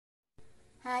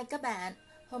Hi các bạn,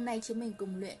 hôm nay chúng mình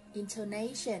cùng luyện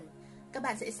Intonation. Các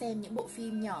bạn sẽ xem những bộ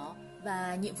phim nhỏ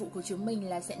và nhiệm vụ của chúng mình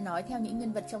là sẽ nói theo những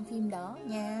nhân vật trong phim đó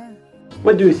nha.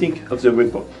 What do you think of the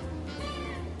report?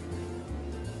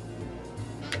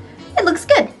 It looks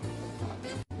good.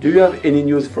 Do you have any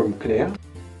news from Claire?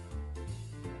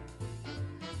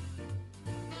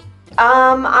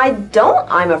 I don't,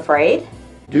 I'm afraid.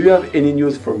 Do you have any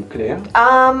news from Claire?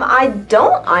 I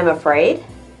don't, I'm afraid.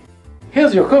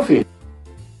 Here's your coffee.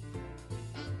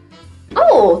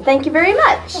 Oh, thank you very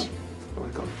much.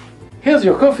 Welcome. Here's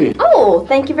your coffee. Oh,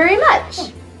 thank you very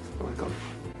much. Welcome.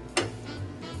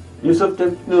 Use of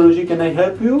technology, can I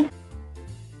help you?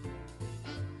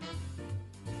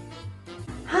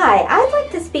 Hi, I'd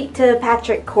like to speak to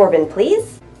Patrick Corbin,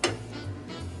 please.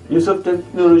 Use of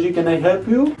technology, can I help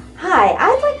you? Hi,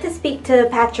 I'd like to speak to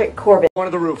Patrick Corbin. One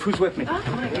of the roof. Who's with me?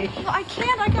 I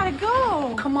can't. I gotta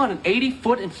go. Come on, an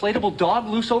 80-foot inflatable dog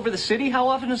loose over the city? How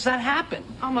often does that happen?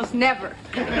 Almost never.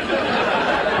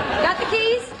 Got the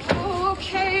keys? Oh,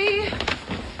 okay.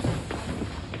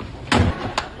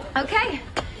 Okay,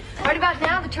 right about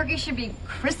now the turkey should be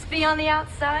crispy on the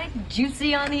outside,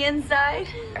 juicy on the inside.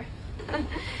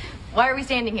 Why are we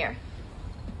standing here?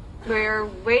 We're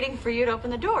waiting for you to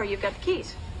open the door. You've got the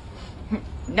keys.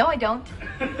 No, I don't.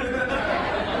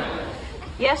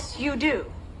 Yes, you do.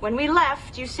 When we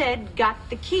left, you said, got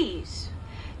the keys.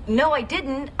 No, I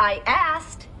didn't. I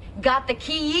asked. Got the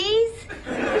keys?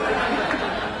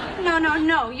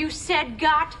 No. You said,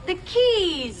 got the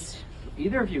keys.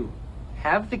 Either of you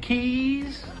have the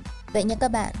keys? Vậy nha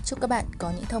các bạn, chúc các bạn có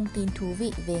những thông tin thú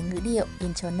vị về ngữ điệu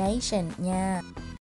Intonation nha.